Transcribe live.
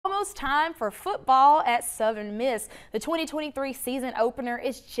almost time for football at Southern Miss. The 2023 season opener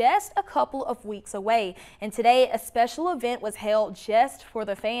is just a couple of weeks away, and today a special event was held just for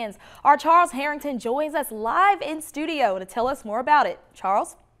the fans. Our Charles Harrington joins us live in studio to tell us more about it.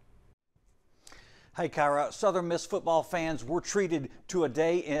 Charles? Hey, Kyra, Southern Miss football fans were treated to a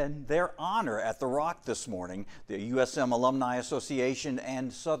day in their honor at the Rock this morning. The USM Alumni Association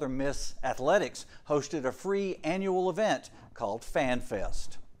and Southern Miss Athletics hosted a free annual event called Fan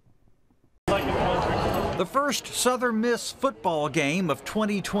Fest. The first Southern Miss football game of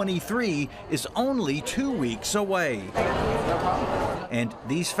 2023 is only 2 weeks away. And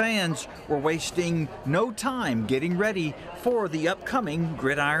these fans were wasting no time getting ready for the upcoming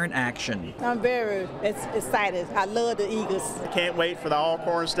gridiron action. I'm very excited. I love the Eagles. I can't wait for the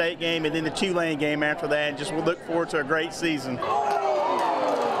Alcorn State game and then the Tulane game after that, and just we'll look forward to a great season.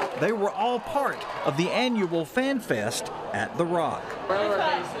 They were all part of the annual Fan Fest at the Rock.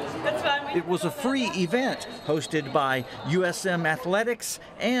 It was a free event hosted by USM Athletics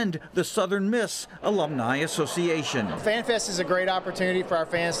and the Southern Miss Alumni Association. Fan Fest is a great opportunity for our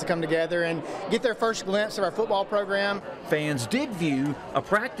fans to come together and get their first glimpse of our football program. Fans did view a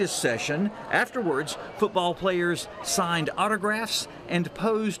practice session. Afterwards, football players signed autographs and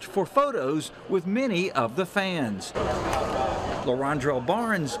posed for photos with many of the fans. LaRondrell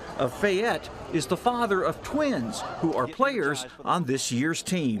Barnes of Fayette is the father of twins who are players on this year's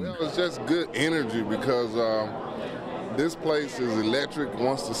team. Well, it's just good energy because this place is electric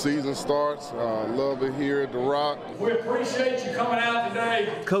once the season starts. Love it here at the Rock. We appreciate you coming out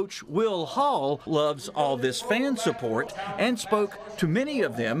today. Coach Will Hall loves all this fan support and spoke to many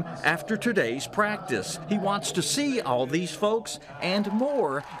of them after today's practice. He wants to see all these folks and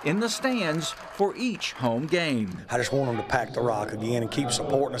more in the stands for each home game. I just want them to pack the Rock again and keep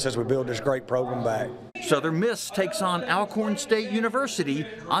supporting us as we build this great program back. Southern Miss takes on Alcorn State University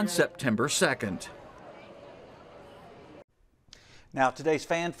on September 2nd. Now, today's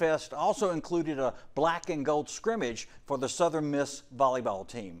Fan Fest also included a black and gold scrimmage for the Southern Miss volleyball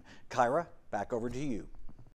team. Kyra, back over to you.